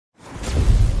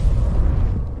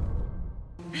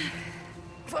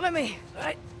Follow me.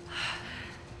 Right.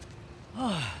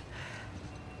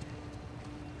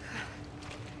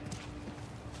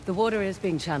 The water is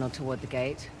being channeled toward the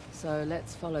gate, so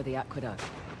let's follow the aqueduct.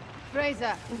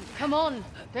 Frazer, come on.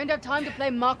 Don't have time to play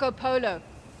Marco Polo.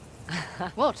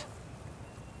 What?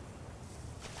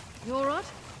 You all right?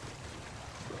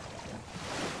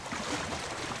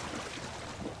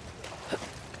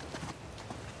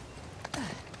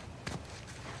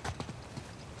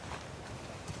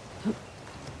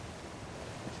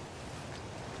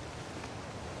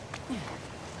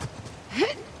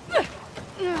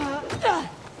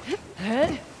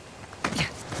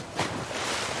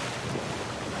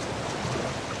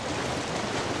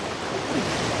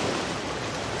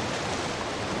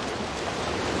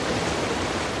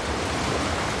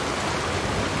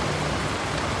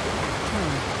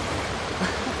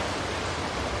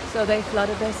 So they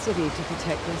flooded their city to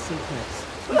protect their secrets.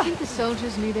 Do you think the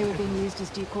soldiers knew they were being used as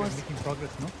decoys? Making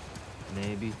progress, no?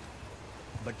 Maybe.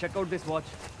 But check out this watch.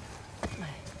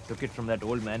 Took it from that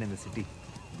old man in the city.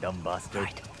 Dumb bastard.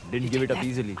 Right. Didn't You give take it up left,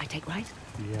 easily. I take right?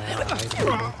 Yeah,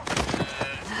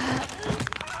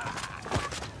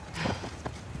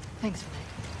 Thanks for that.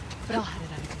 But I'll have it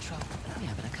under control.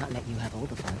 Yeah, but I can't let you have all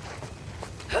the fun.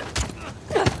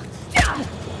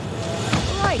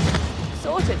 Right.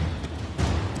 Sorted.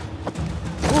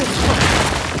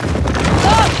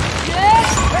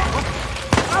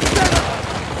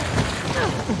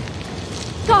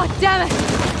 God damn it!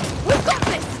 We've got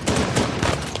this!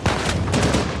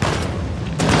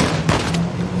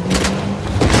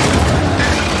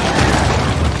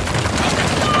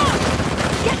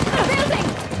 Get to the building!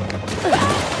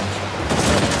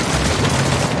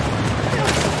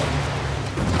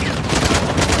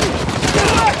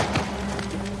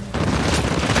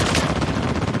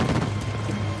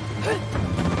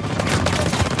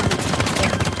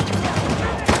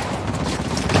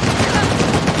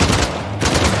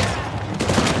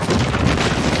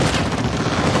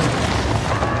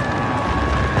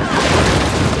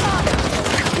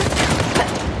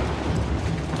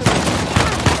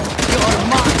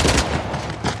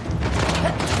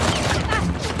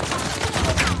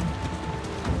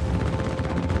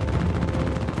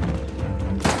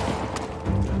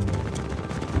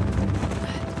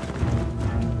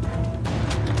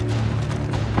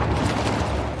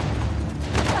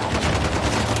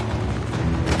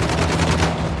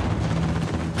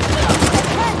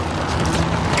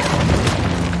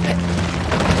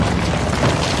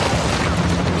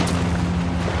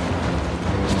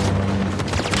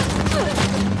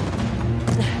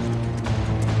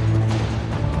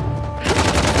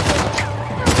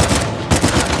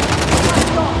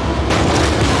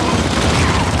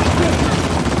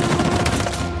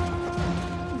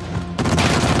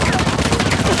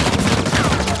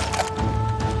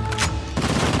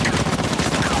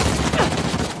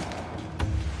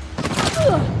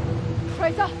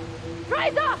 Frazer!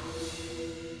 Frazer!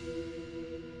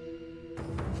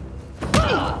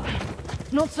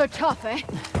 Not so tough, eh?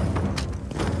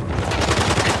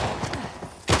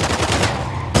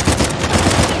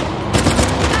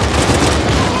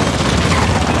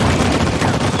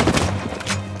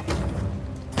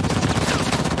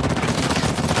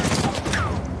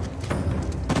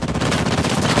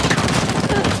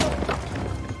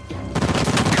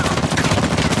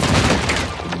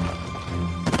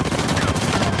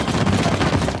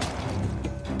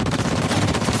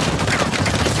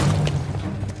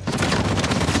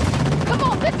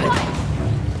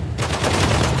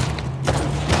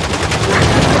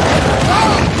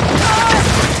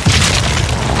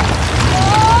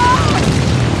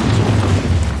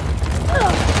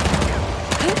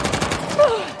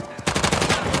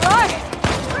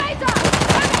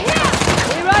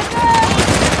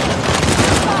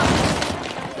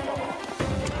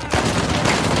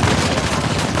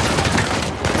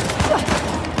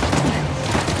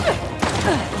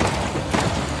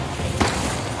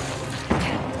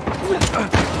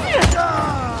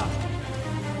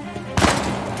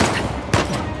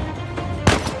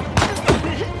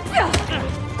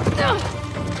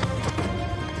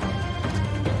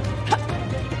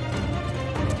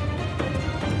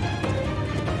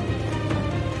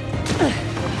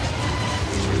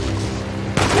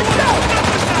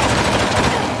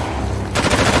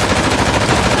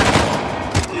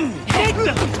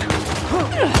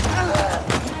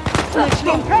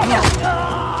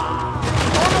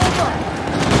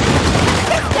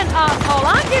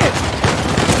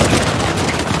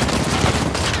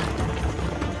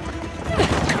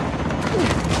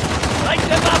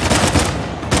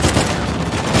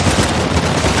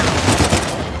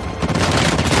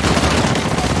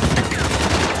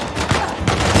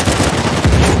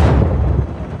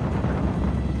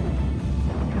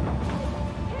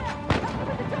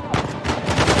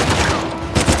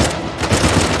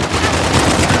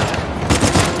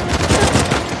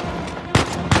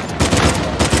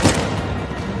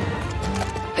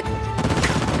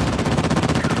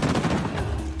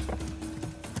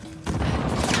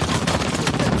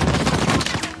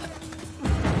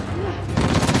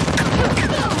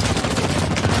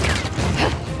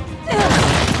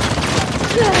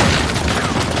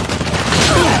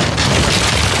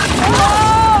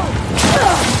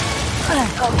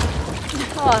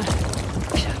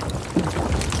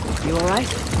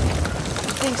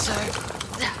 think so.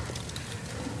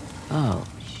 Oh,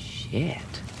 shit.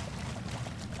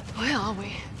 Where are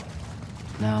we?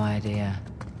 No idea.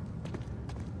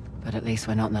 But at least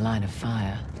we're not in the line of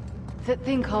fire. That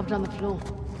thing carved on the floor.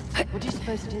 What do you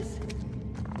suppose it is?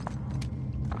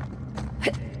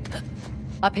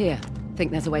 Up here. Think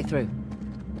there's a way through.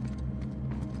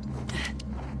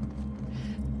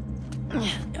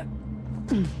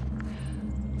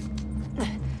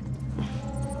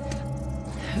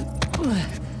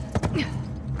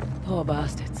 Poor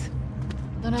bastards.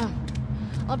 Dunno.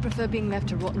 I'd prefer being left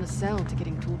to rot in a cell to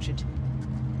getting tortured.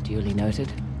 Duly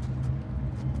noted.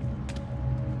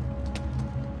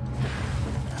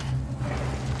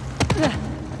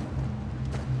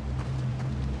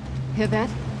 Hear that?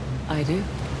 I do.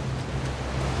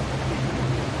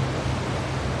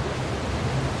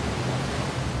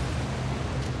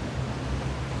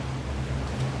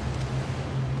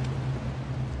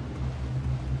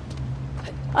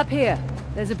 Up here.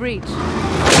 There's a breach.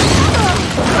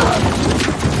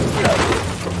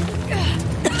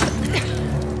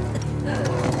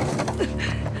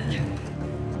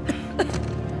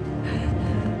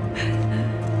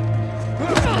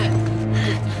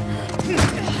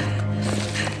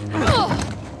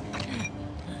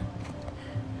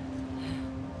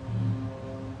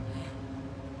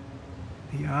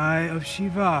 The Eye of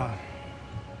Shiva.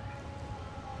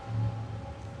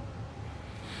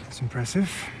 That's impressive.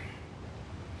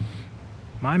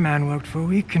 My man worked for a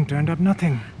week and turned up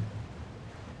nothing.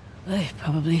 They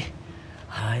probably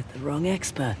hired the wrong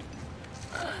expert.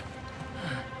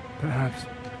 Perhaps.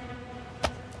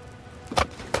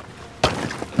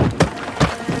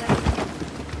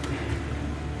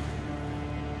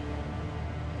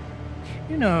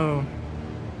 You know,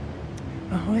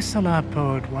 a Hoysala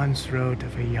poet once wrote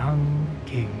of a young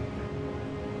king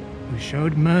who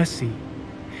showed mercy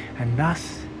and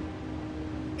thus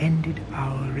ended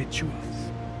our rituals.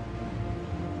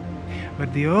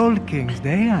 But the old kings,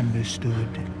 they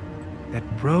understood that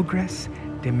progress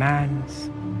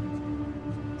demands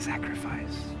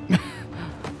sacrifice.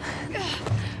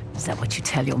 Is that what you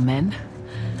tell your men?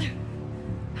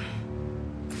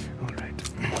 All right.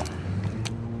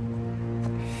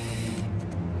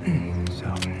 So,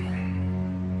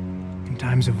 in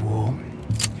times of war,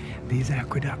 these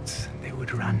aqueducts, they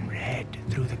would run red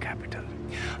through the capital.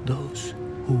 Those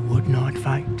who would not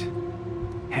fight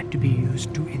had to be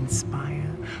used to inspire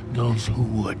those who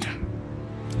would.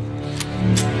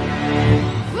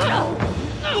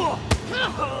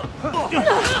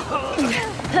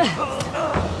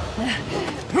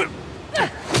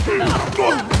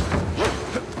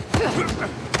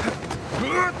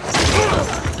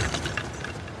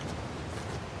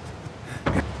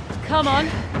 Come on.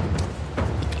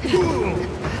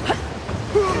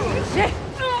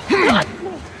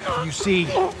 You see,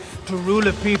 to rule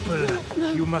a people,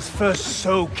 you must first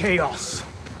sow chaos.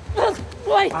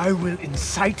 Wait! I will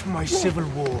incite my civil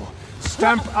war,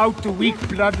 stamp out the weak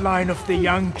bloodline of the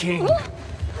young king,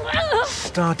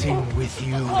 starting with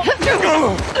you.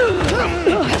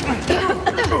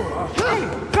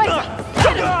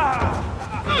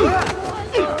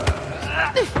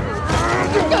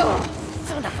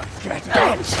 Son of a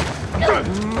bitch!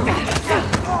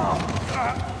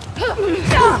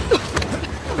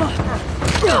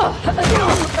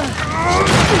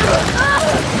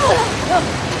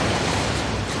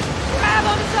 Grab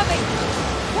onto something!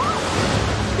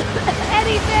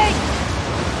 Anything!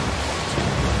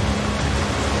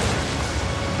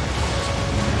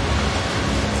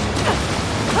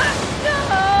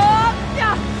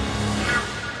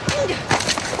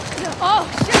 Oh,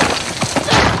 shit!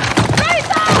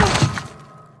 Frazer!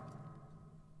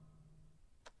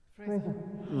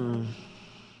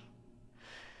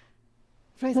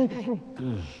 Frazer, hey.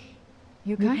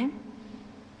 You okay?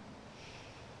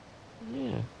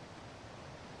 Yeah.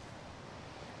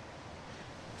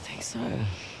 I think so.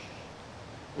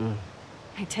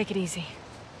 Hey, take it easy.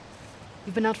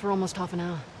 You've been out for almost half an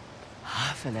hour.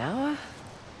 Half an hour?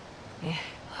 Yeah.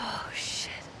 Oh,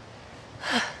 shit.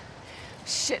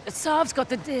 Shit, Asav's got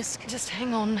the disc. Just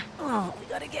hang on. Oh, we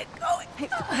gotta get going. Hey,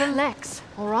 relax,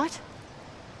 all right?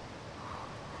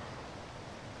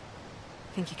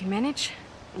 Think you can manage?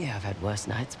 Yeah, I've had worse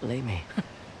nights, believe me.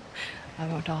 I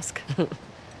won't ask.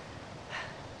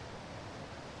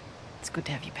 It's good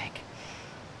to have you back.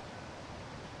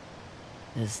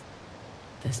 There's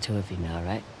two of you now,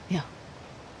 right? Yeah.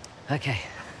 Okay.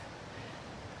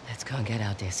 Let's go and get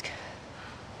our disc.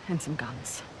 And some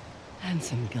guns. And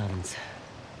some guns.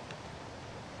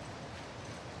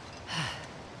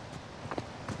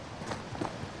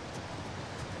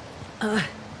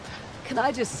 Can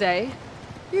I just say,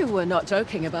 You were not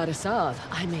joking about Asav.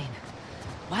 I mean,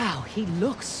 wow, he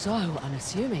looks so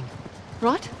unassuming.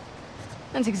 Right?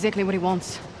 That's exactly what he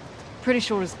wants. Pretty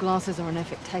sure his glasses are an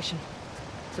affectation.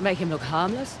 To make him look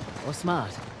harmless or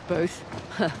smart? Both.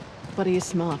 But he is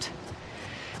smart.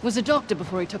 Was a doctor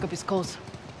before he took up his course.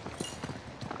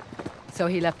 So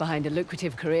he left behind a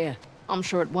lucrative career. I'm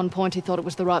sure at one point he thought it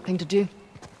was the right thing to do.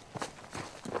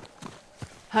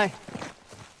 Hey,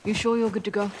 you sure you're good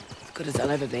to go? As good as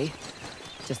I'll ever be.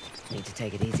 Just need to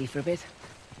take it easy for a bit.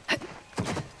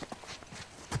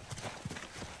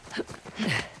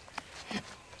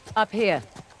 Up here.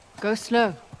 Go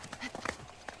slow.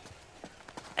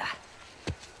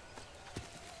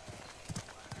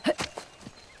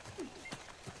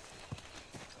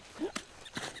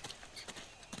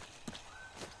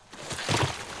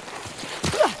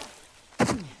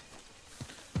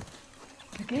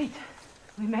 The gate.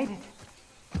 We made it.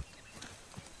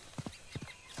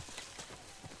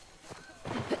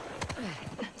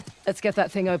 Let's get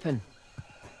that thing open.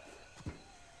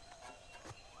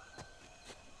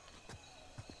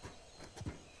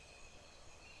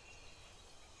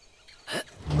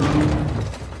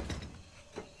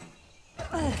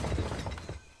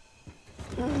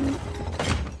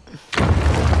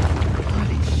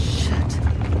 Holy shit.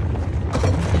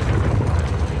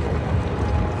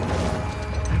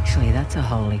 Actually, that's a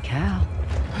holy cow.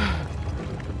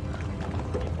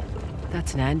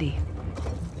 That's Nandi.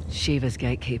 Shiva's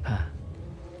gatekeeper.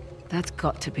 That's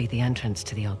got to be the entrance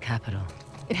to the old capital.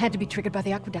 It had to be triggered by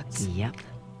the aqueducts. Yep.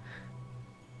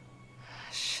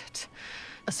 Shit.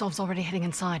 Asav's already heading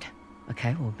inside.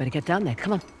 Okay, well, better get down there.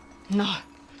 Come on. No.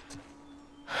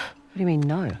 What do you mean,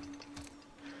 no?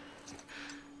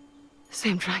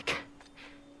 Sam Drake.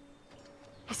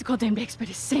 He's the goddamn expert.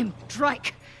 It's Sam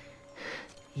Drake.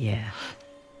 Yeah.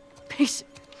 Peace.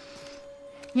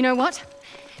 You know what?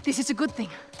 This is a good thing.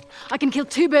 I can kill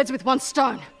two birds with one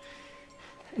stone.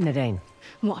 Nadine.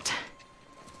 What?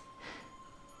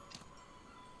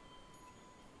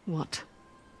 What?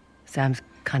 Sam's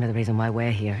kind of the reason why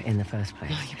we're here in the first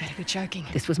place. Oh, you better be joking.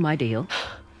 This was my deal.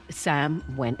 Sam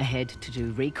went ahead to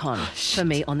do recon for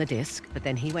me on the disc, but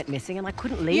then he went missing and I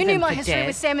couldn't leave him You knew my for history dead.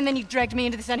 with Sam and then you dragged me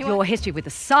into this anyway? Your history with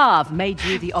the Asav made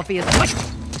you the obvious...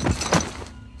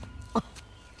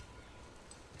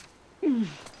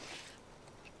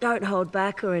 Don't hold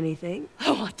back or anything.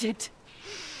 Oh, I did.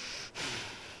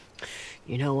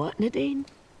 You know what, Nadine?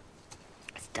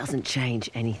 This doesn't change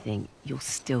anything. You'll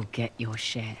still get your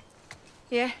share.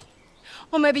 Yeah?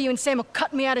 Or maybe you and Sam will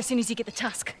cut me out as soon as you get the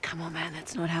tusk. Come on, man,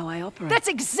 that's not how I operate. That's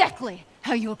exactly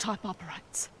how your type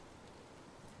operates.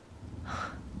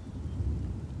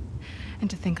 And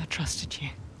to think I trusted you.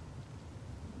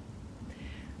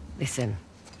 Listen,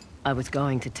 I was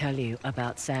going to tell you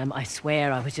about Sam. I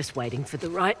swear I was just waiting for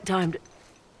the right time to...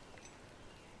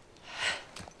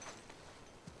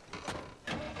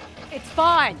 It's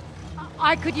fine.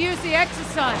 I could use the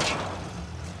exercise.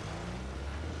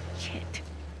 Shit.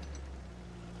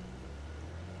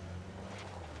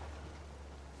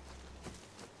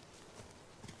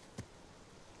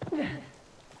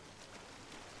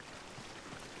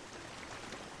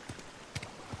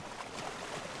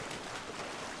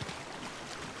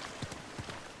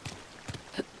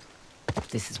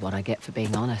 This is what I get for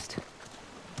being honest.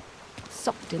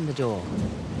 Socked in the door.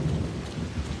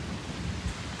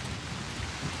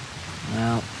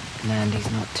 Well, Nandy's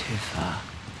not too far.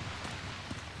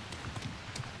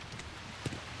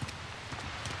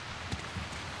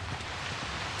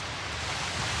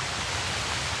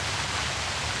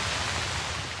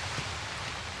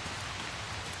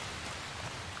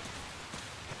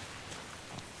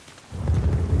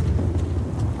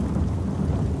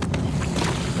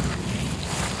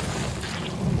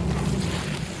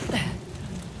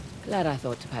 Glad I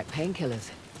thought to pack painkillers.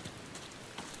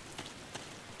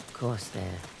 Of course, they're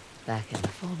back in the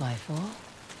 4x4.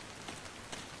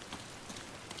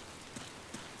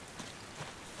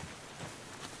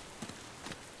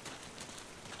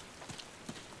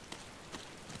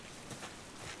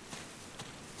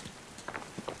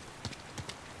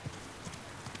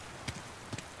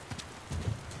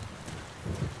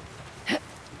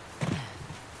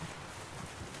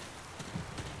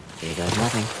 Here goes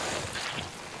nothing.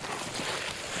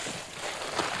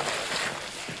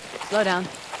 Slow down.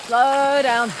 Slow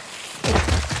down.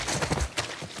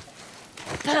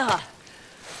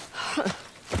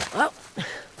 Well,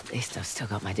 at least I've still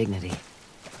got my dignity.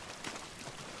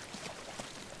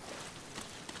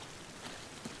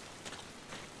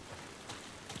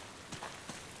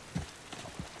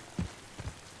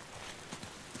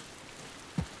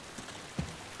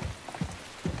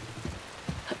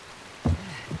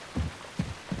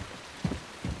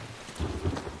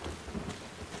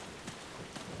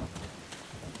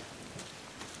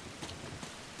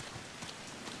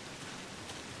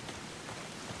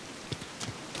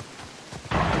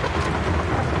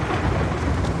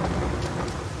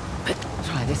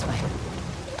 This way.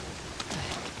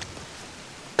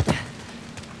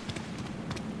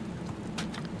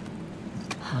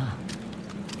 Huh.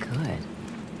 Good.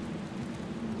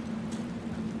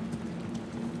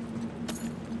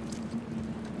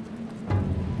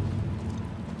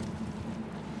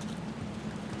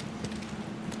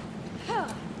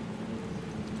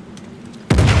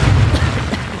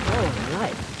 Oh,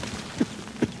 right.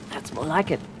 That's more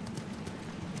like it.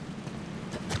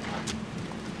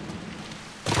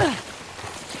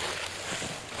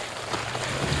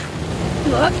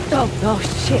 Oh,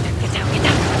 shit. Get down, get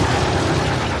down.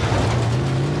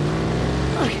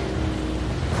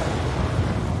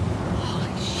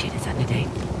 Holy shit, is that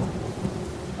Nadine?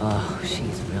 Oh,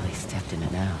 she's really stepped in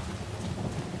it now.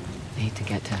 Need to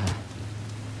get to her.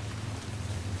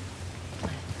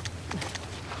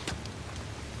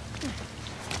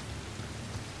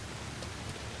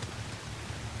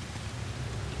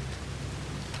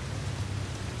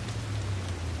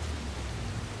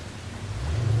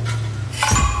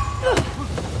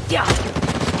 Yeah.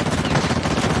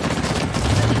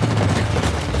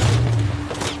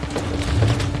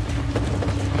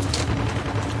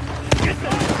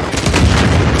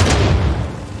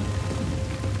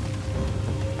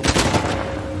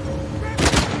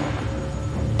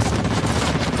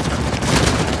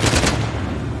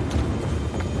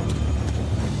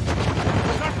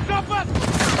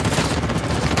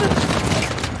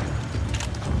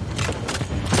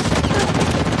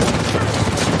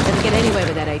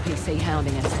 APC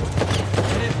hounding us.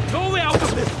 There is no way out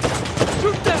of this!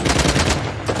 Shoot them!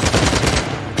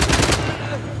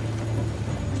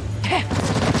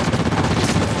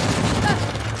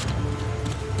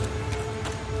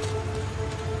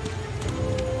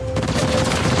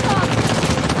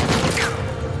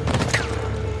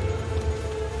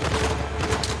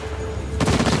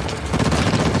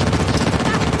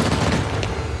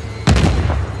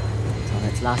 It's on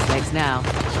its last legs now.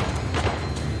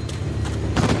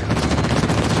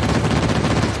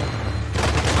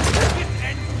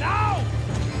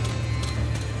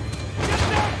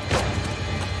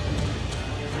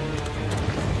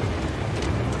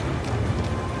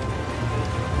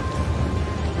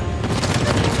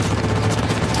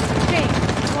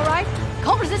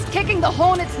 The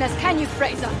hornet's nest, can you,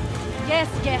 Frazer? Yes,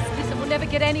 yes. Listen, we'll never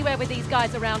get anywhere with these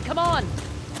guys around. Come on.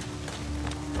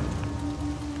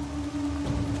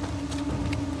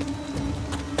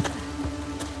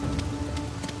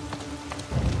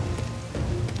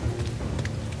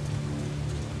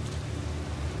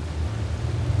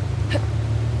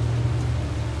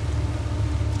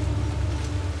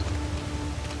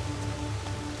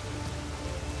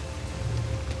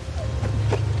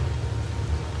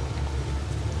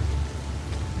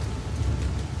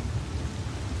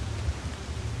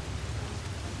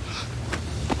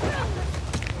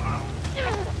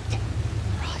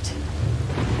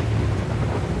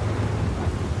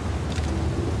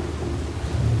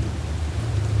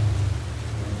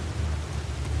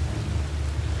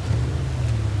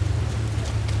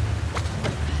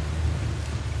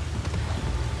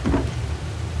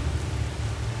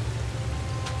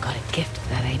 Gift for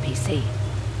that APC.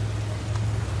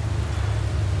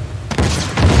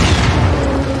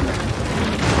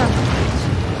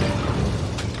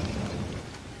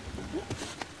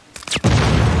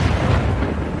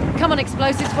 Come on,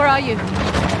 explosives, where are you?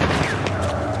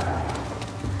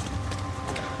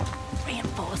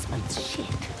 Reinforcements, shit.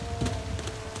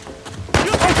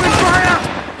 Open fire!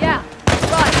 Yeah,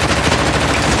 right.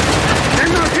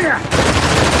 They're not here!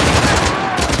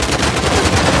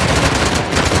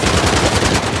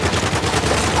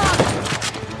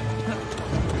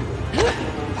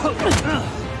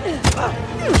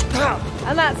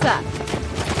 And that's that.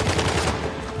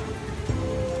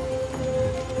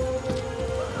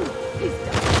 He's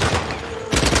done.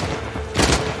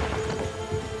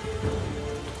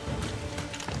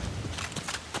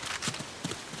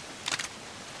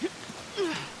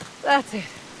 That's it.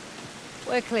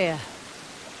 We're clear.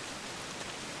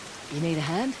 You need a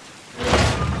hand?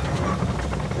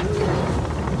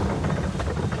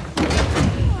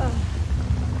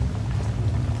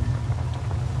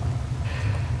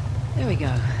 There we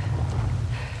go.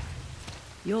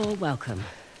 You're welcome.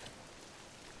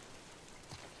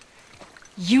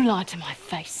 You lied to my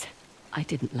face. I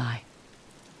didn't lie.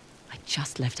 I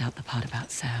just left out the part about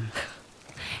Sam.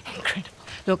 Incredible.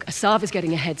 Look, Asav is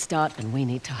getting a head start and we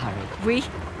need to hurry. We?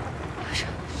 Shit.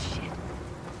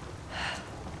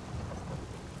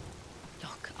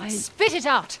 Look, Spit it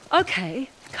out! Okay,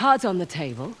 cards on the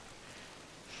table.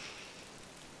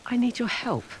 I need your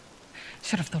help.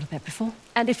 Should have thought of that before.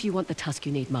 And if you want the tusk,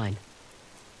 you need mine.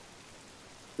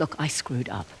 Look, I screwed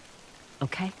up.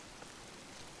 Okay?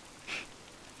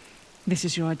 This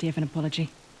is your idea of an apology?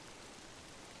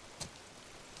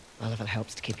 Well, if it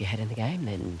helps to keep your head in the game,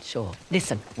 then sure.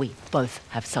 Listen, we both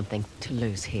have something to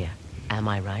lose here. Am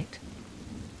I right?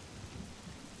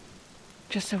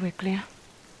 Just so we're clear,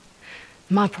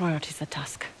 my priorities are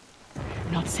Tusk.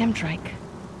 Not Sam Drake.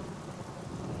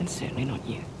 And certainly not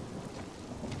you.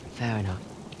 Fair enough.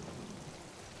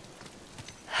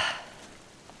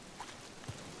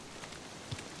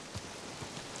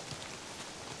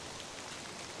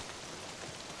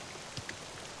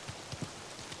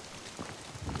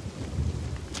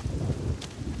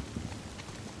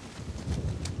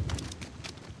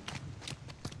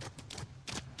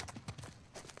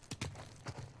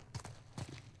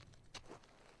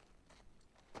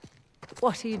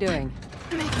 What are you doing?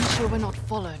 Making sure we're not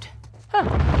followed. Huh.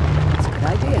 That's a good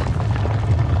idea.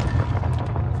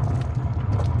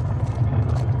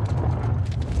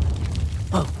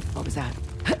 Oh, what was that?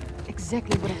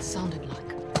 Exactly what it sounded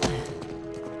like.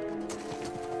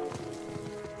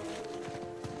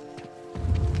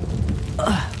 What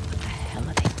the hell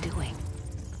are they doing?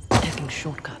 Taking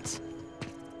shortcuts.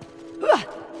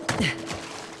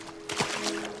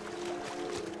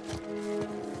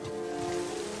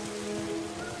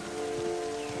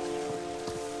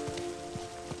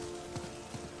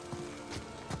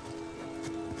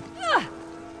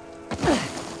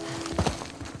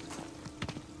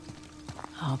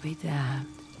 I'll be damned.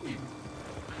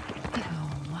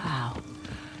 Oh, wow.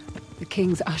 The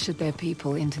kings ushered their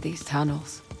people into these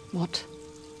tunnels. What?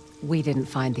 We didn't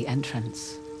find the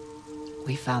entrance.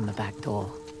 We found the back door.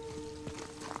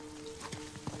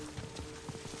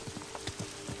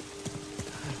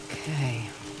 Okay.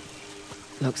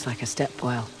 Looks like a step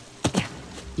well.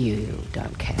 You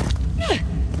don't care.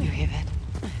 You hear that?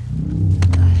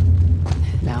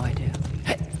 Now I do.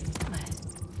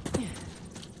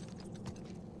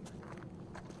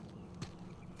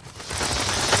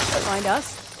 Find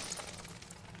us?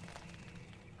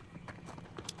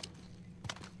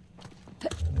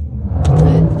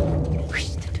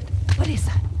 What is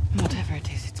that? Whatever it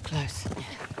is, it's close.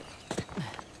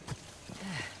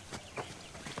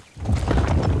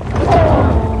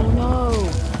 Oh no!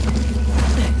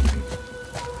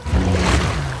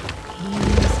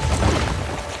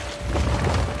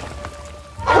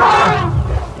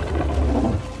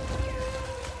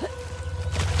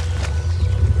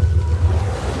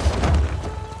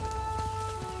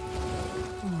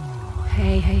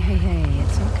 Hey,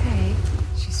 it's okay.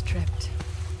 She's trapped.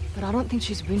 But I don't think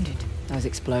she's wounded. Those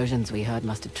explosions we heard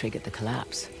must have triggered the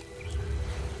collapse.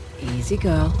 Easy,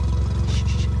 girl.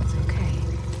 Shh, it's okay.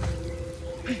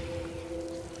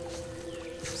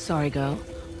 Sorry, girl.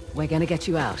 We're gonna get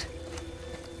you out.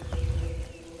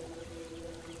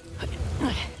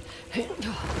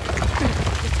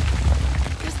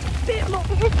 Just a bit more.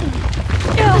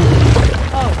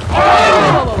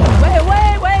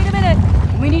 Wait a minute!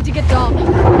 We need to get down.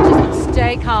 Just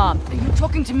stay calm. Are you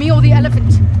talking to me or the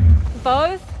elephant?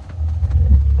 Both?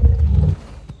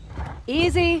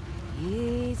 Easy.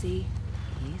 Easy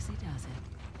does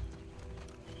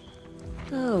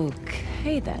it.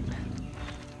 Okay then.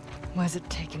 Where's it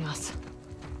taking us?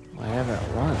 Wherever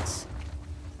it wants.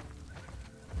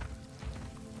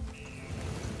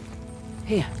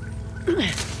 Here.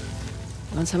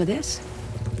 Want some of this?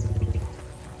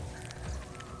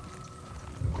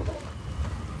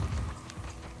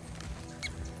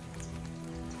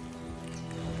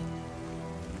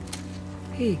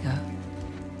 Here you go.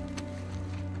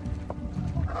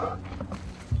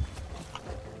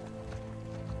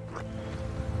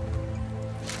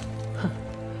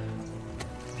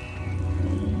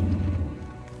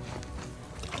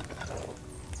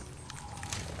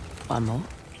 One more.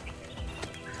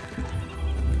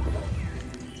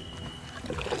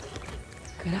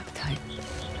 Good appetite.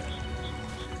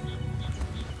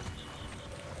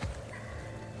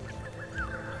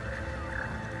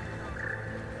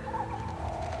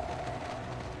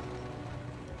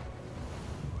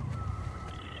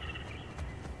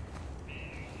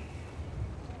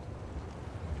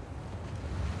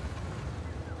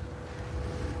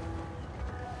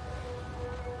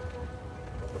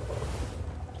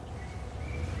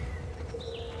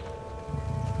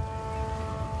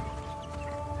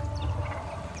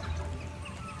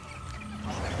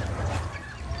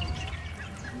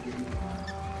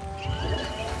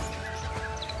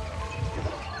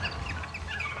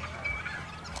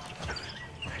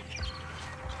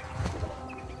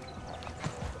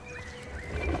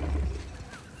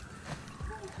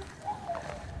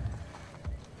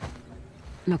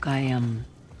 Look,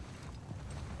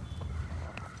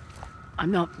 I'm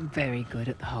not very good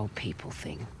at the whole people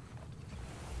thing.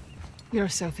 You're a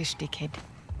selfish dickhead.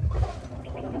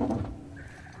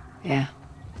 Yeah.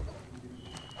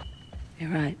 You're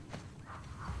right.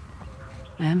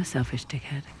 I am a selfish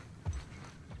dickhead.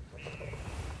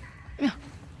 Yeah.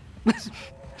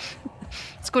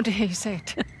 It's good to hear you say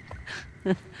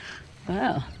it.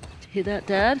 Wow. Did you hear that,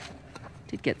 Dad?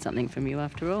 Did get something from you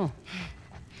after all.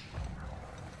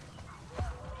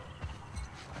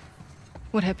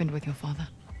 What happened with your father?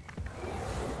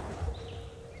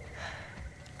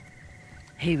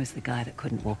 He was the guy that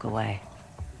couldn't walk away.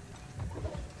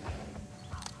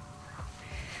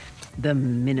 The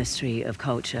Ministry of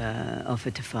Culture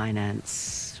offered to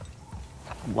finance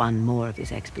one more of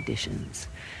his expeditions.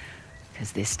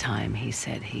 Because this time he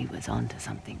said he was onto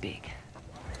something big.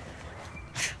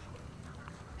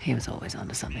 He was always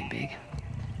onto something big.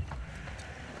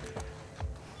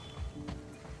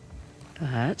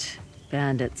 But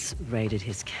bandits raided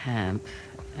his camp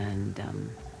and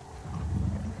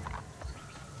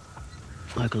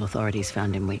local authorities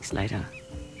found him weeks later.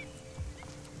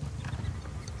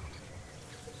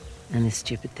 And this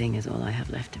stupid thing is all I have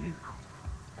left of him.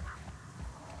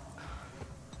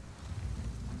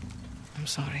 I'm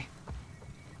sorry.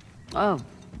 Oh,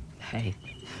 hey.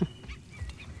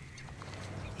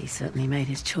 He certainly made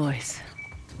his choice.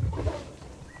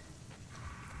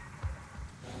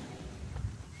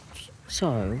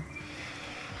 So?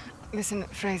 Listen,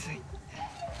 Frazer,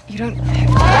 you don't have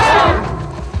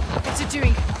to... What's it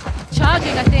doing?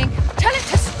 Charging, I think. Tell it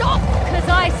to stop! Because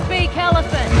I speak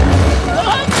elephant!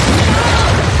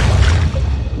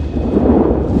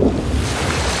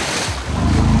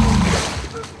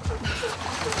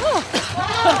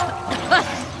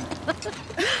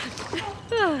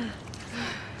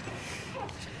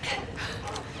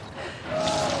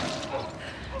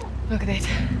 Look at it.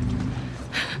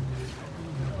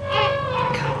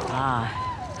 Ah.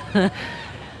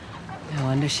 No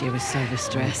wonder she was so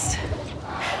distressed.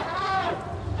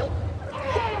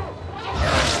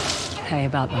 Hey,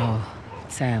 about the whole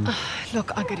Sam.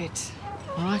 Look, I get it.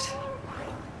 All right?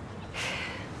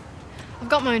 I've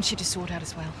got my own shit to sort out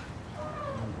as well.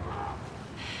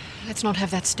 Let's not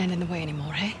have that stand in the way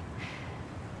anymore, eh?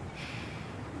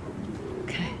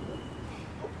 Okay.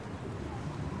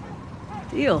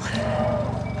 Deal.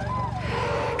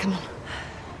 Come on.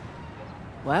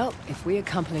 Well, if we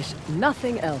accomplish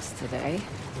nothing else today,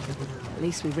 at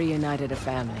least we reunited a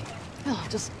family. Oh,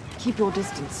 just keep your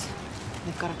distance.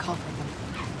 They've got a call from them.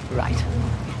 Right.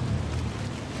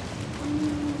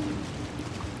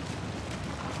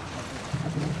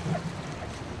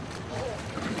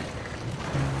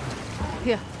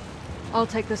 Here, I'll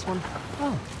take this one.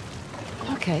 Oh.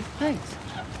 Okay, thanks.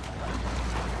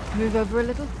 Move over a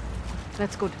little.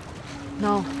 That's good.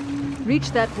 Now,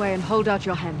 reach that way and hold out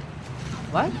your hand.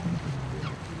 What?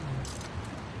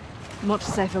 Much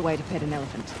safer way to pet an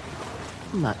elephant.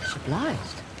 Much obliged.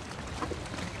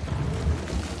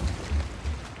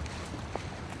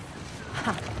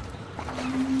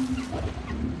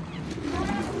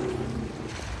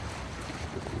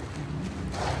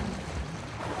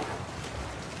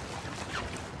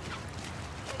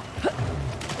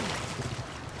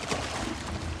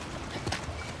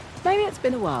 Maybe it's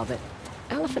been a while, but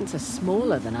elephants are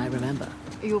smaller than I remember.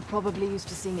 You're probably used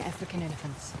to seeing African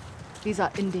elephants. These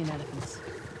are Indian elephants.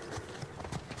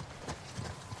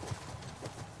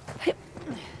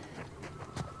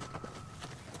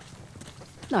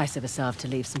 Nice of Asav to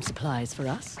leave some supplies for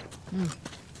us.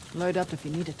 Load up if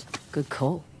you need it. Good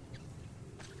call.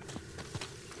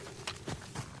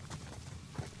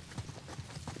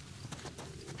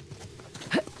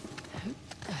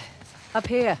 Up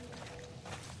here.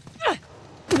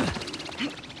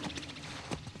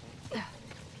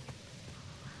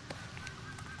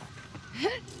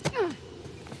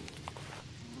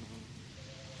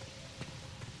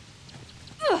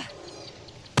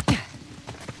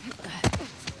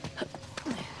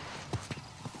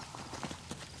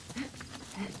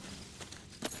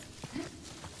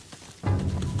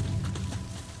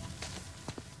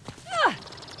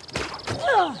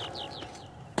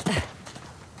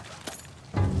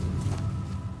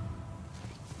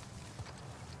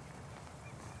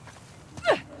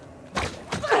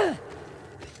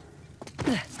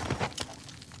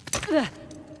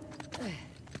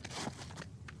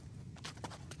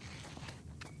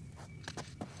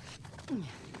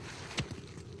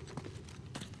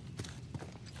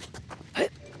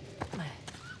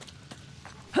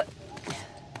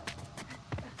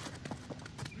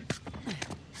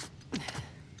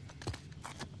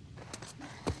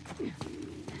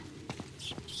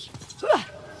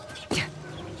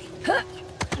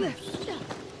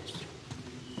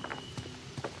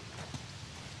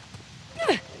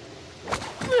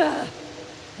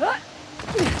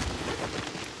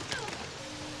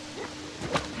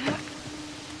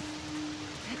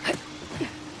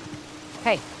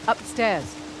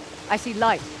 Upstairs. I see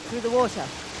light through the water.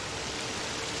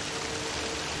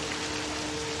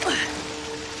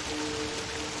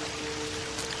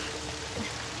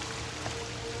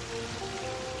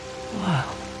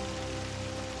 Wow.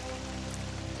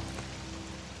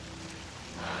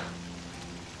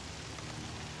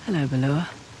 Hello, Balua.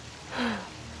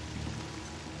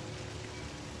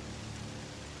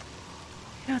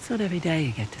 You know, it's not every day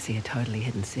you get to see a totally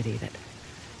hidden city that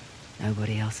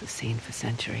nobody else has seen for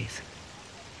centuries.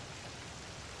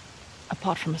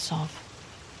 Apart from Asav.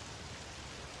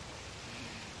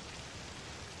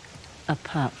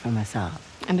 Apart from Asav.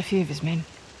 And a few of his men.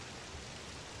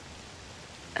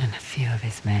 And a few of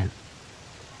his men.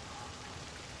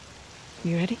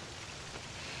 You ready?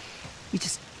 You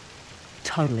just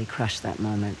totally crushed that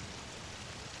moment.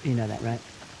 You know that, right?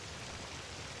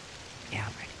 Yeah,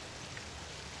 I'm ready.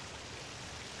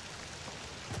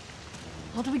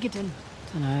 How do we get in?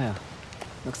 Dunno.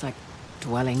 Looks like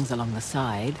dwellings along the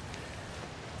side.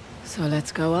 So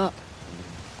let's go up.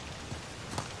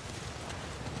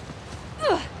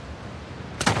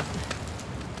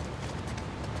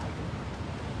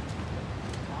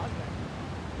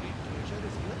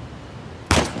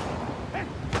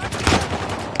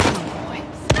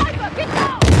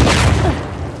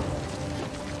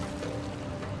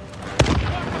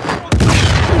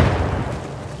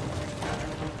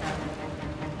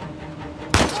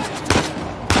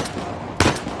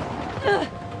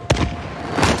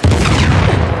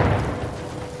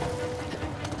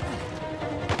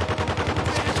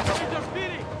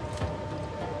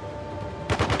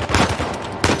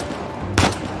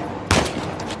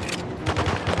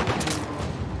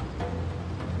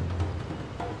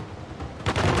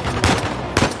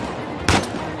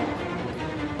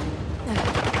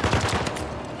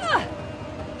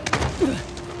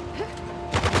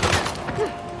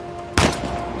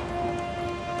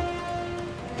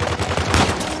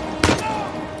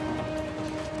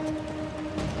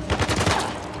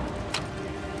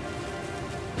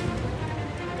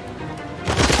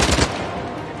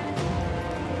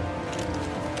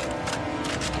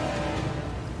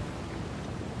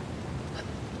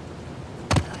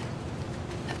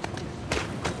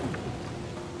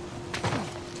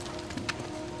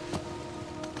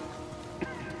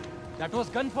 That was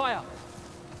gunfire.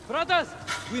 Brothers,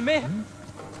 we may...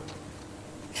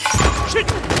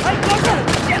 Shit! I got her!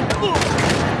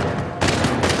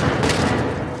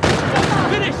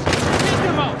 Finish! Take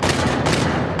them out!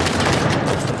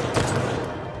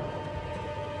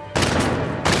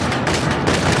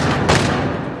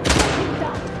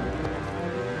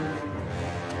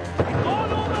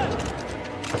 All over!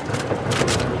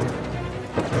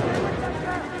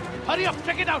 Hurry up!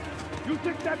 Check it out! You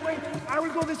take that way, I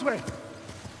will go this way.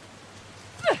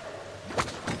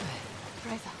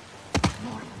 Frazer.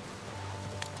 More.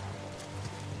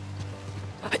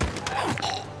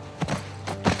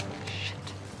 Shit.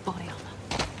 Body armor.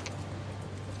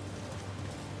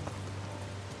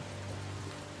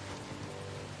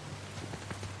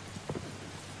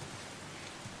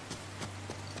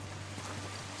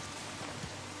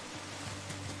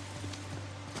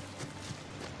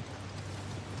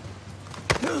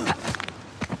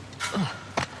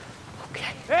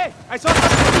 Hey! I saw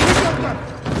something!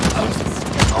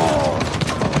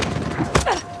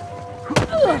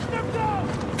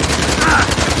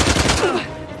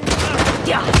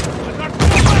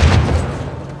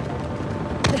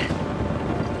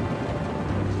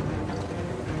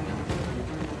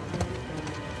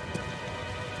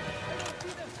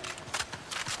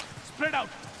 Spread out!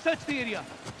 Search the area!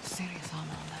 Serious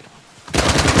armor on that one.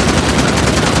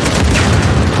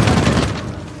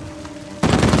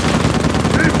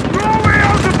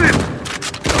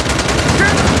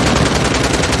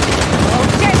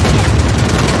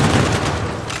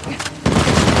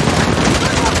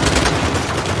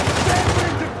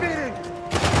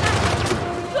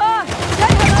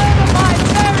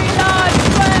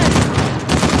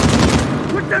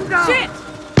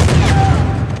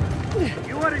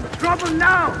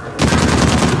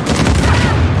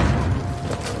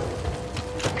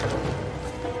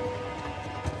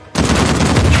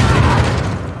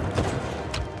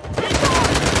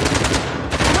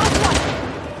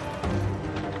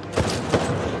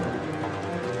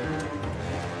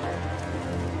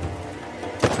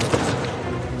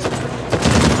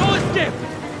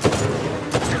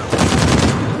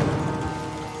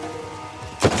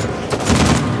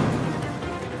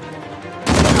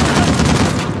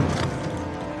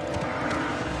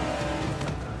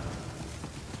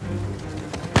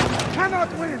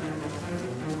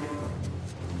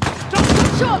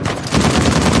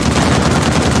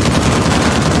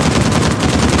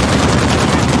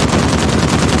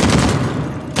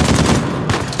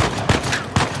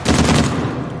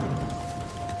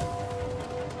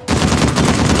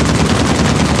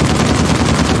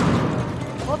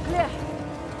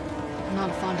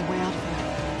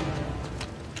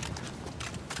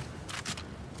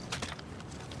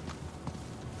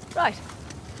 Right.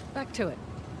 Back to it.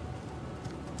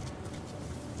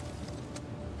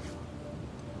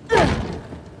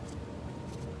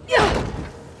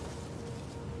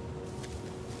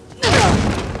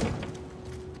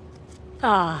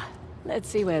 Ah, let's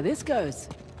see where this goes.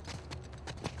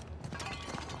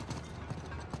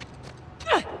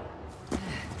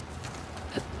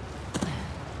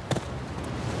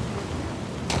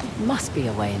 Must be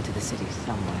a way into the city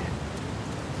somewhere.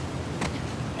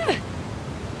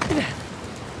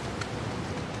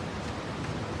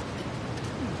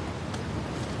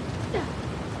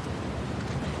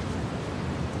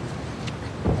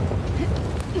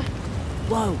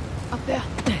 Whoa, Up there.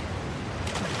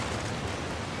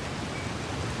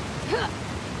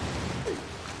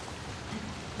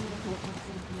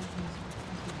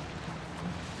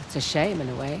 it's a shame in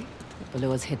a way that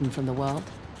Balua's hidden from the world.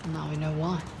 Now we know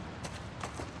why.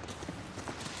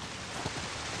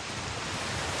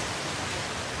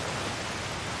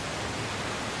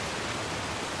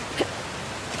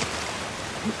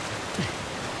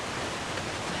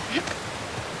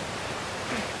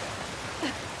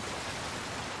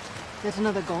 There's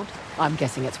another god. I'm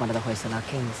guessing it's one of the Hoysala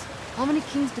kings. How many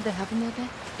kings did they have in their day?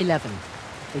 11.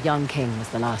 The young king was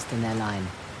the last in their line.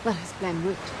 Well, his plan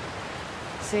worked.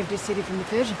 Saved his city from the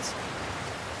Persians.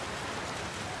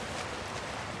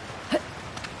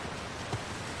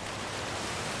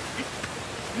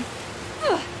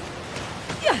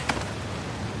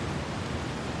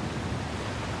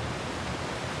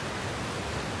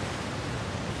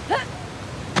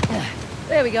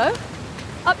 There we go.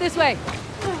 Up this way.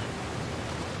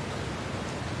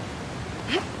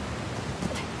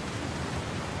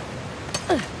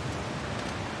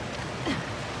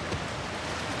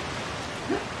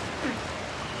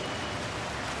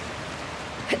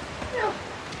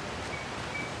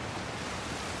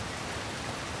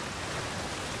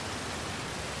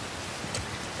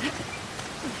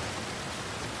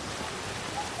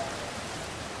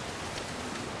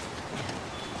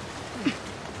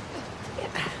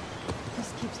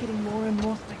 This keeps getting more and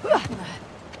more spectacular.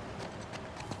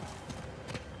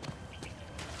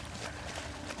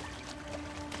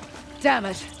 Damn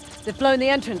it! They've blown the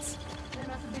entrance. That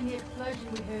must have been the explosion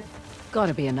we heard.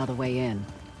 Gotta be another way in.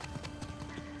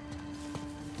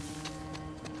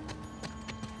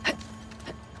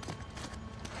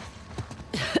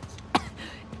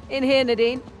 In here,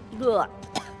 Nadine. Blah.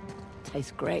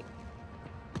 Tastes great.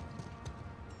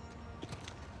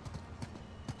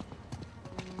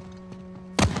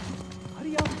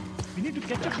 Hurry up. We need to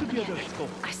catch up to the others. Go.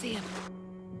 I see him.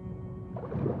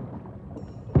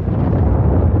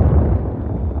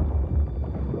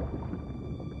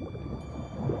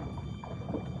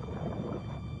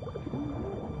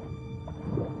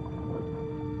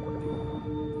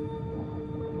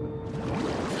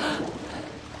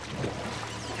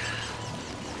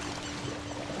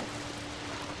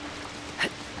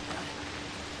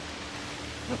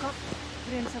 Look up.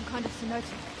 Put in some kind of cenote.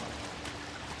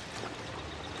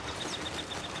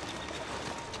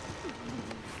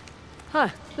 Huh,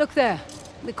 look there.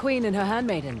 The queen and her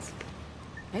handmaidens.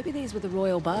 Maybe these were the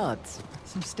royal bards.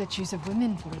 Some statues of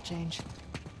women for a change.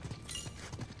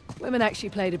 Women actually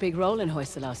played a big role in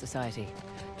Hoysala society,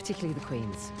 particularly the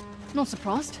queens. Not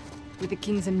surprised, with the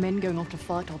kings and men going off to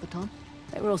fight all the time.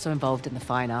 They were also involved in the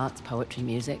fine arts, poetry,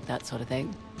 music, that sort of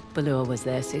thing. Balua was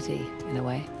their city, in a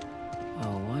way.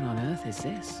 Oh, what on earth is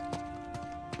this?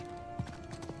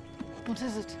 What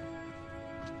is it?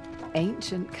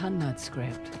 Ancient Kannad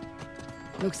script.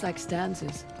 Looks like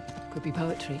stanzas. Could be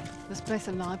poetry. This place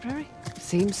a library?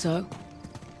 Seems so.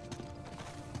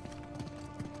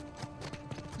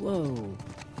 Whoa.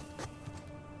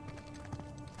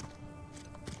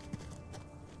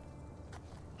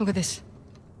 Look at this.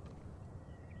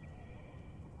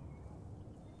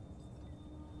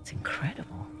 It's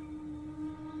incredible.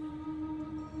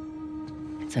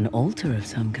 It's an altar of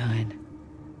some kind.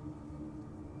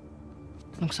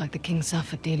 Looks like the king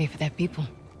suffered dearly for their people.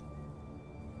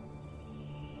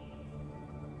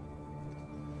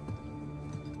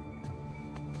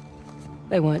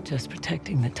 They weren't just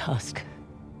protecting the Tusk.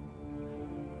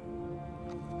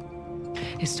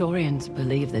 Historians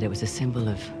believe that it was a symbol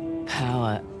of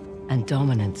power and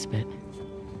dominance, but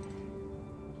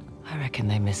I reckon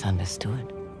they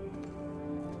misunderstood.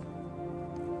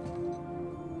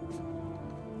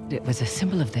 It was a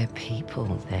symbol of their people,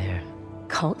 their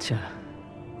culture.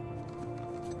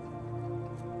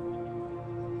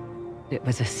 It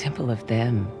was a symbol of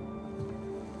them.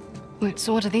 Wait,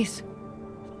 so what are these?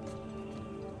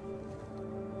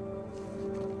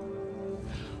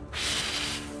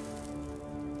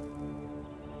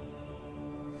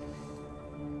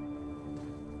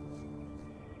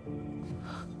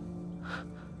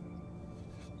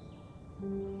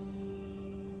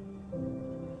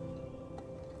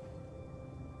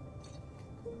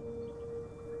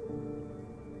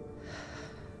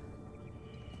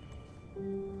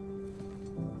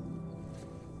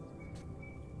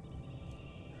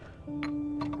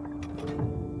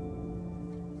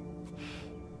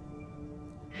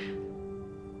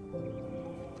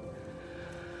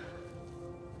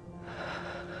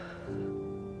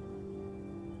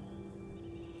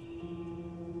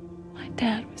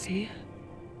 Dad was here.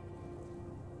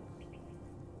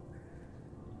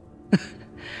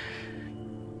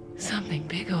 Something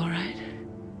big, all right.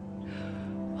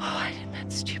 Why didn't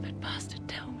that stupid bastard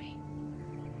tell me?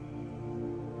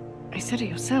 You said it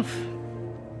yourself.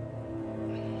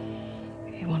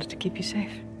 He wanted to keep you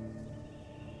safe.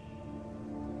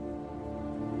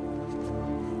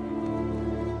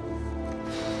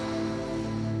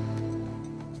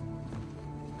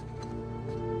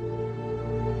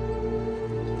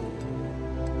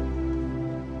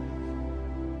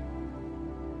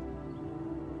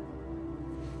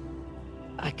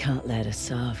 I can't let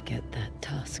Asav get that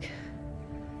tusk.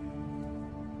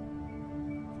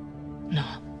 No.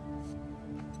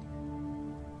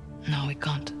 No, we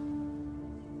can't.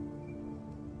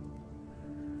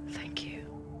 Thank you.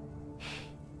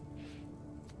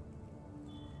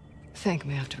 Thank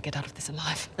me after we get out of this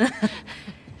alive.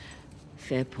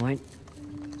 Fair point.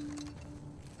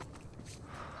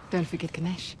 Don't forget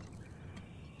Ganesh.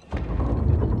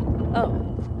 Oh.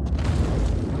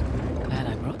 Glad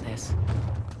I brought this.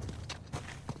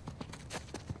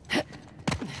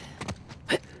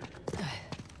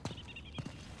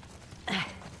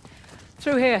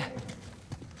 Through here.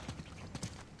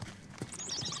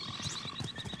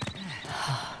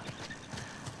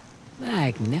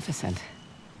 Magnificent.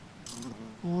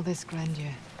 All this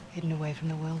grandeur, hidden away from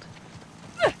the world.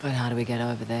 But how do we get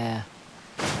over there?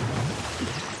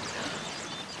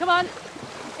 Come on!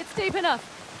 It's deep enough!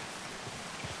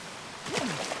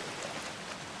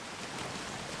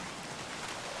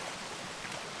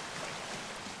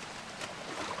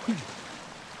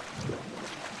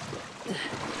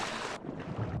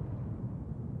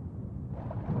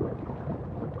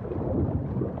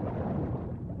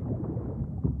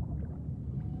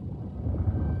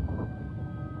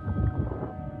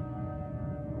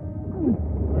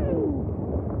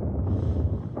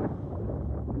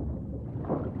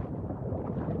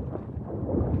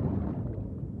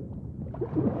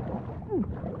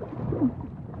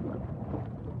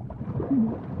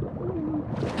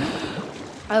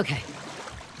 Okay.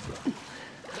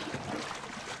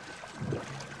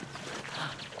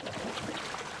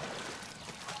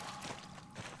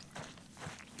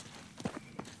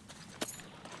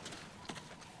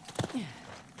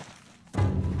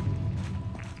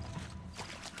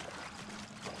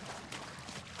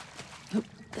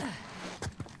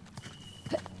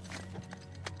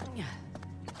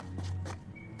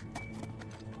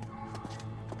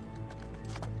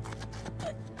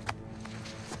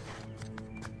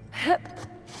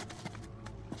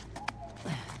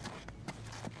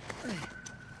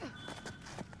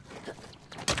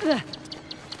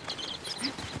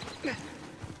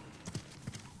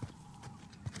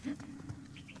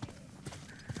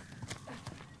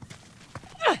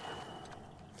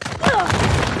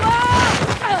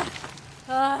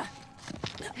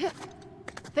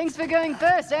 Thanks for going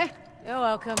first, eh? You're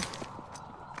welcome.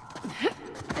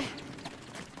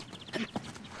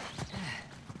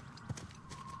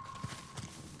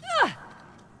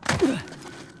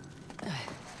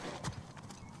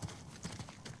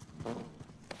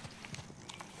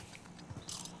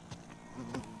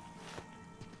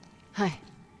 Hi.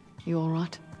 You all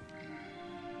right?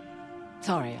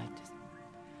 Sorry, I just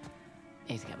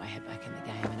need to get my head back in the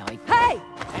game and Hey!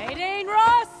 Nadine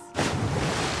Ross!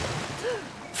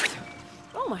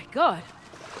 Oh my god.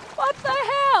 What the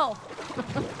hell?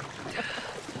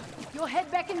 Your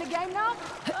head back in the game now?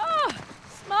 Oh,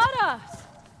 smart ass.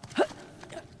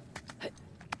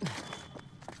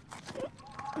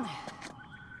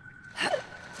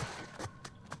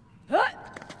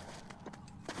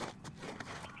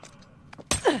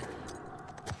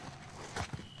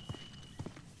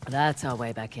 That's our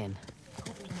way back in.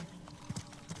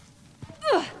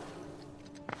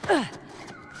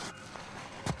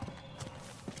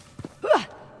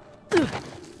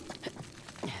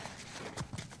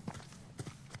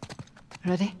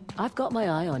 Ready? I've got my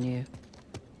eye on you.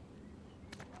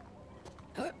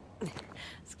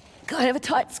 It's kind of a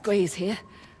tight squeeze here.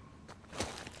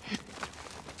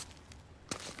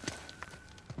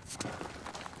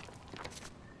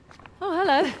 Oh,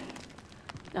 hello.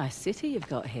 Nice city you've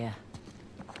got here.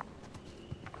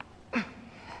 You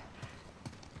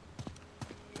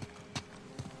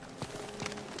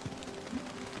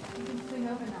can swing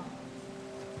over now.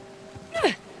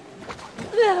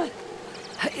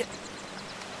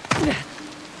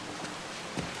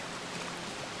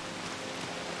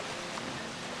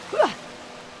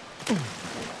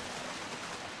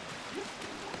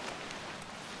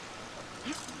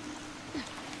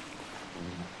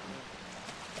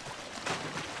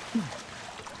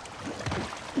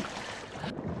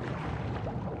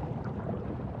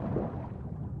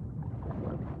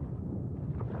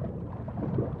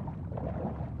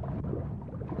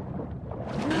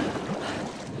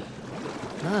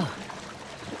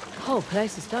 The whole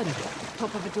place is done.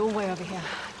 Top of a doorway over here.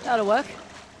 That'll work.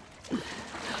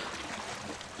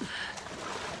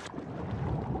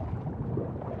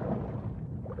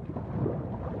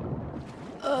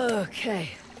 Okay.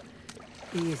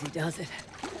 Easy does it.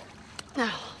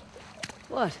 Now,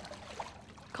 What?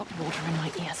 got water in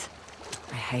my ears.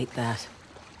 I hate that.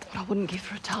 I wouldn't give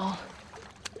her a towel.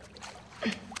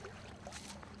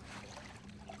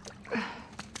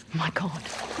 My God.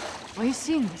 Are you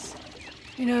seeing this?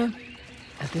 You know,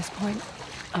 at this point,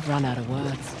 I've run out of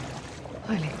words.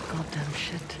 Holy goddamn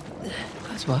shit.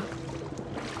 Nice work.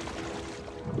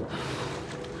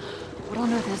 What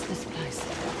on earth is this place?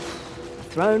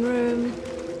 Throne room.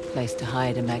 Place to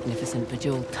hide a magnificent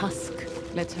bejeweled tusk.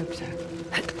 Let's hope so.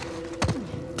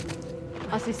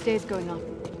 I see stairs going up.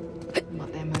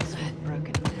 But they're mostly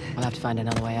broken. I'll have to find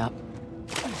another way up.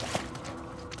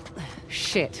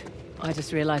 Shit. I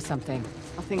just realized something.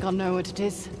 I think I know what it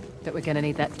is. That we're gonna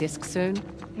need that disc soon.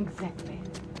 Exactly.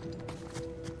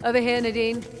 Over here,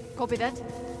 Nadine. Copy that?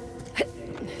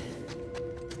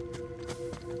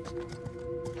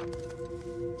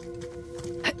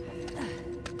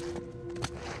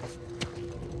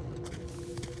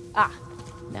 Ah,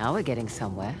 now we're getting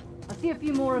somewhere. I see a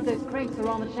few more of those cranks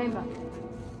around the chamber.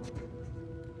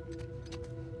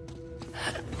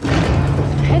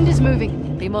 Hand is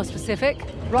moving. Be more specific.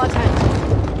 Right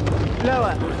hand.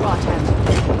 Lower. Right hand.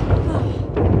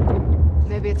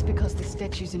 Maybe it's because this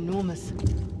statue's enormous.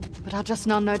 But I just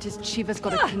now noticed Shiva's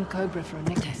got a king cobra for a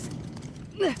necklace.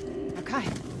 Okay.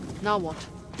 Now what?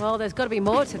 Well, there's got to be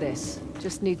more to this.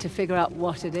 Just need to figure out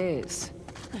what it is.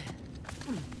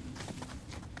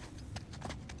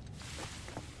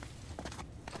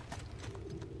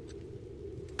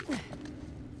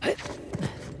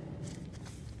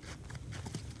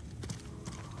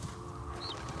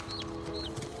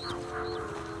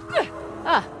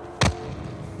 Ah!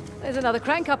 There's another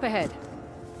crank up ahead.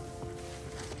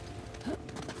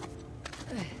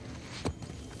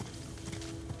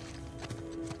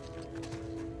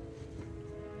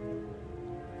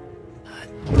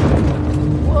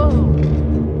 Whoa!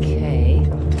 Okay.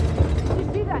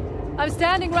 You see that? I'm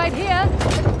standing right here.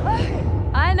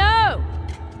 I know!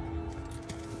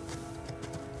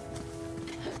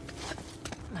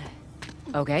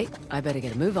 Okay, I better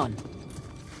get a move on.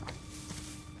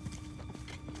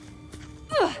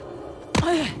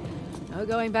 No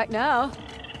going back now.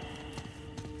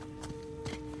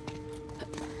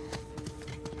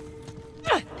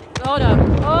 Oh no!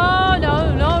 Oh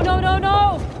no! No! No! No!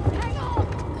 No! Hang on!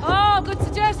 Oh, good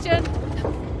suggestion.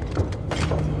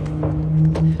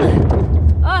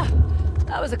 Ah,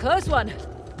 that was a close one.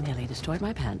 Nearly destroyed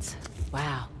my pants.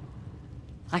 Wow.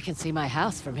 I can see my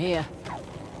house from here.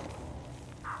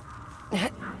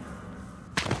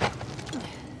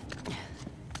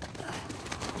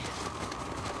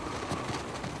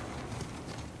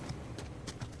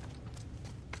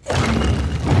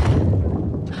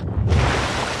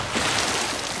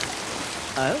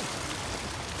 Oh.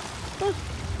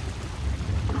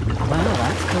 Wow,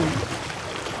 that's cool.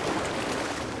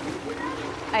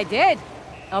 I did.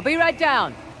 I'll be right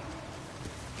down.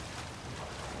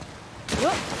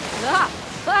 Whoop. Ah!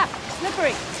 Ah!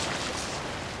 Slippery.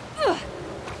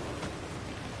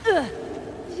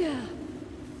 Yeah.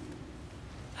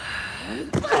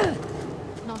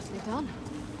 Nicely done.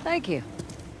 Thank you.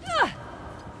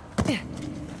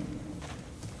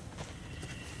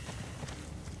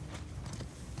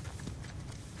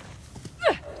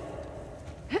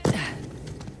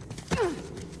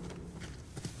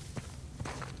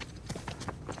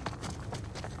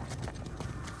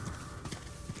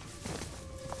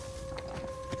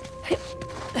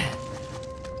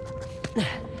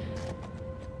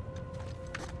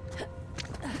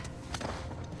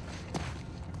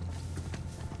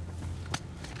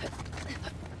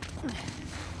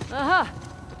 Aha!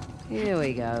 Here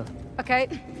we go. Okay,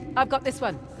 I've got this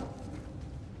one.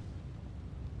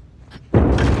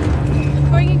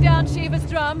 Bringing down Shiva's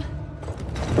drum.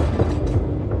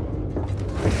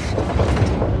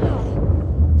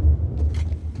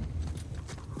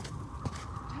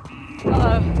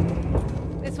 Uh-oh.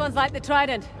 This one's like the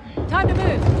trident. Time to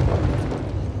move.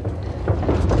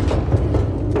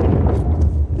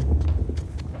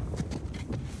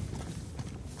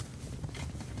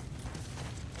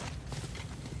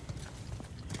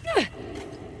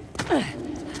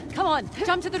 Come on,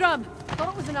 jump to the drum. I thought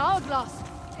it was an hourglass.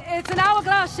 It's an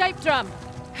hourglass-shaped drum.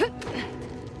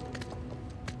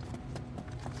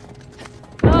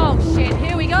 Oh shit,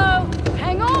 here we go.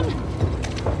 Hang on.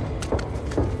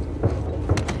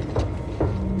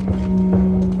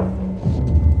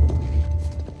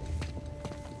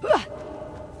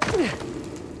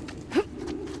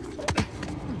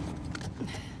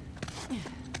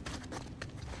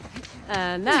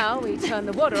 And now we turn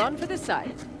the water on for this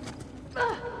side.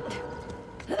 And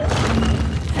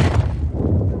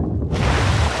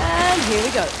here we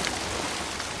go.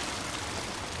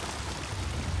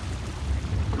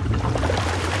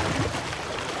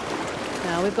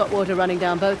 Now we've got water running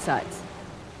down both sides.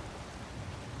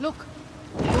 Look,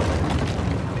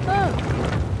 Oh,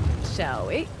 shall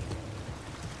we?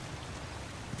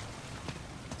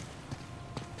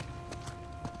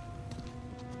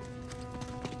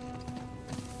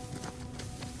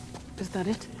 is that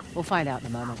it? We'll find out in a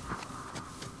moment.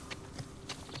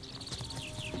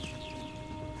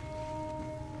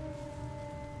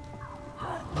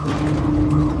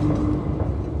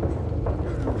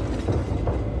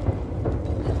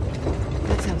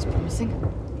 That sounds promising.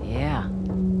 Yeah.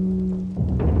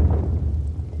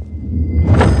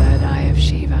 Third eye of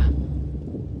Shiva.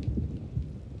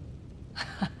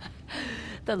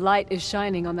 The light is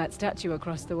shining on that statue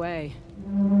across the way.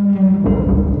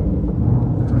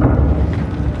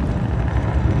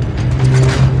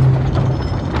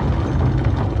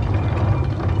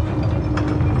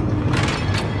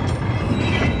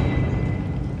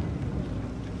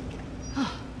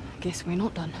 Guess we're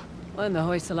not done. When the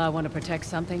Hoysala want to protect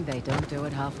something, they don't do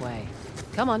it halfway.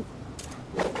 Come on.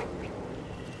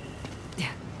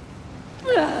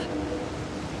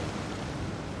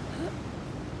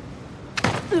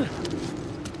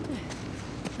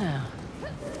 Now,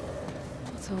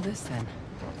 what's all this then?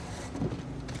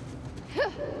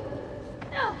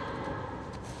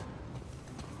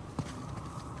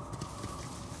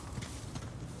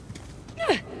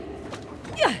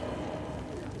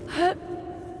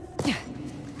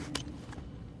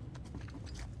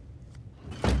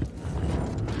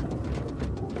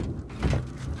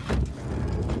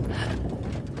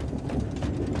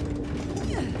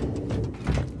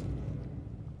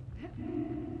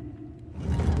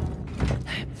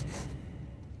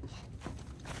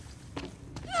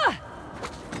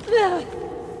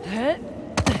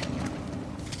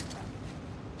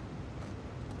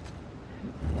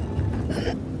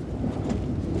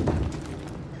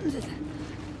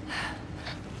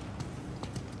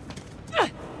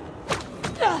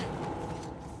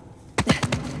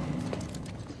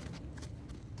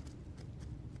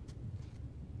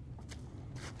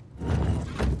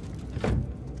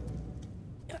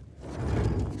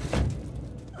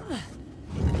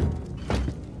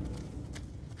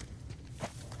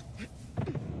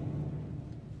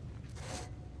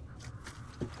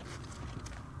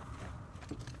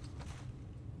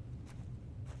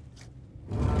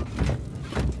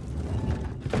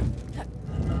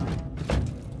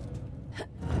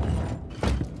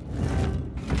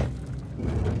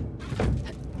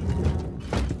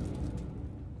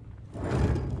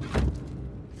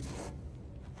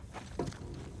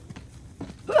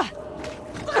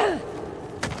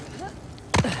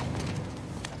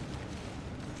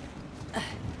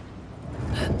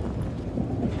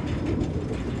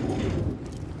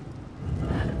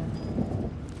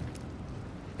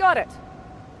 Got it.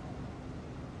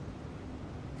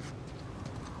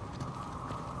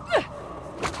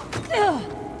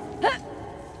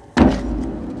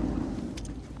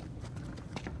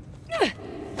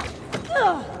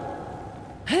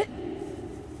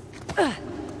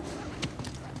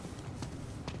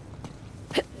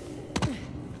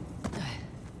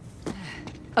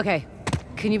 Okay,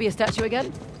 can you be a statue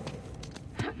again?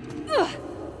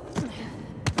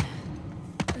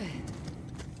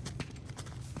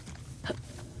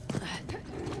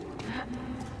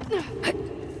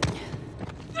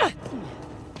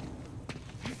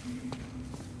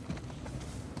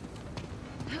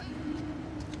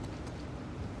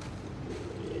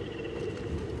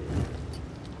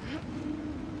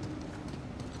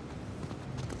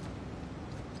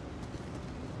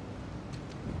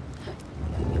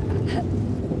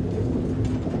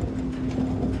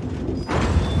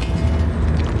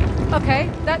 Okay,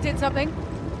 that did something.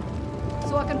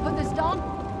 So I can put this down?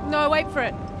 No, wait for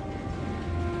it.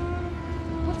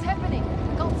 What's happening?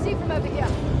 I can't see from over here.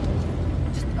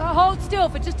 Just hold still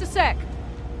for just a sec.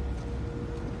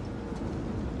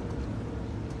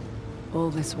 All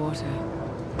this water,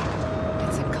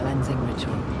 it's a cleansing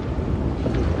ritual.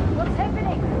 What's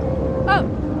happening? Oh,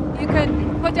 you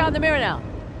can put down the mirror now.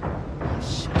 Oh,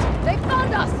 shit. They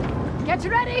found us! Get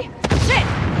ready! Shit!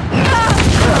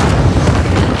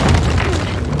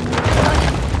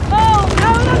 Oh,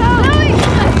 no, no, no!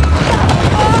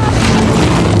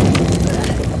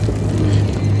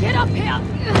 Get up here!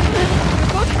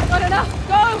 Good, not enough,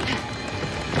 go!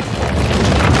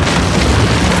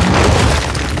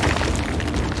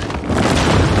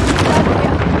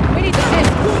 We need to hit!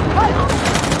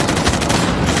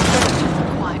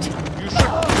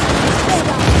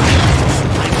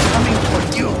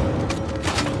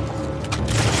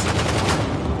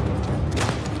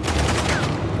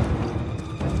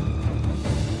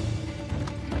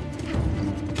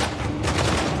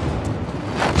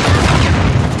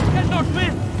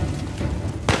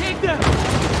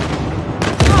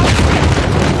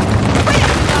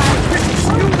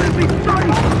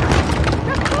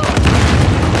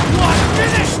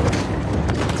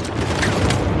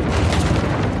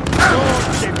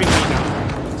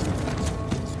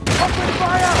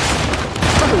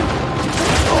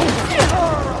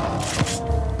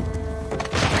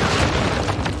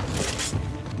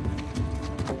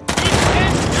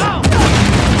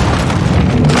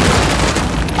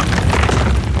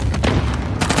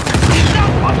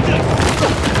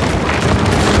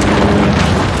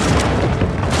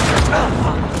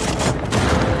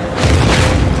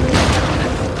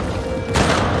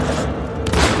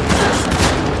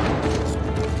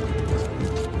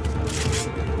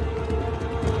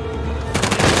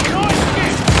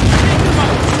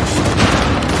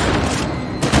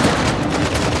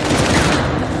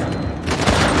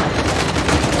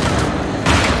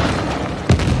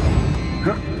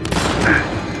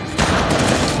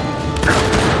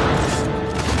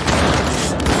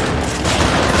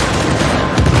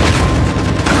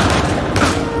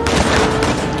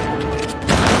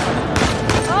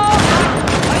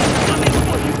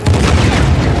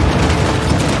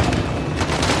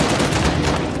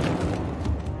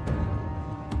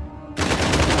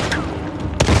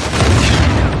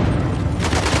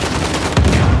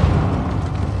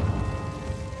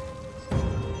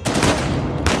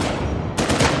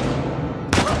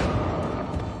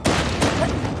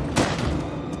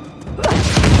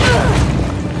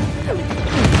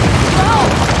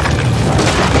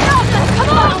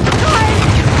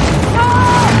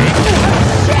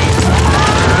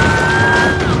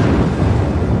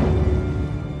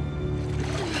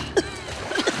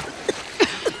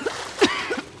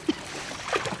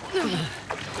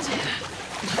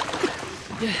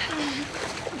 Well,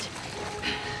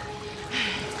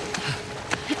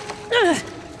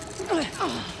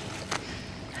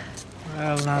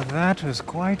 now that was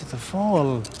quite the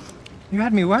fall. You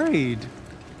had me worried.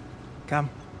 Come,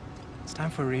 it's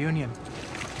time for a reunion.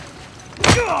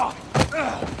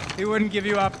 He wouldn't give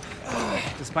you up,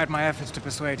 despite my efforts to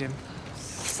persuade him.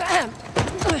 Sam!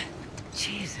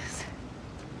 Jesus.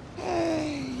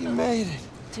 Hey, you made it.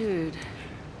 Dude.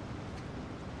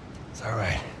 It's all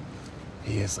right.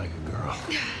 He is like a girl.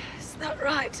 Is that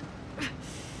right?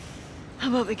 How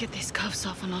about we get these cuffs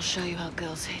off and I'll show you how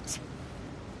girls hit.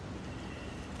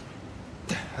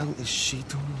 The hell is she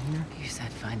doing here? You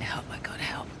said find help, I gotta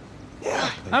help.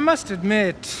 Yeah. I must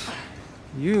admit,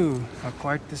 you are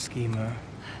quite the schemer.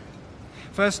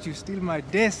 First you steal my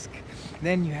disc,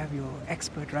 then you have your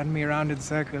expert run me around in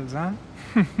circles, huh?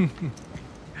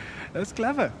 That's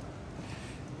clever.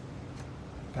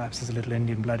 Perhaps there's a little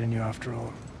Indian blood in you after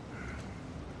all.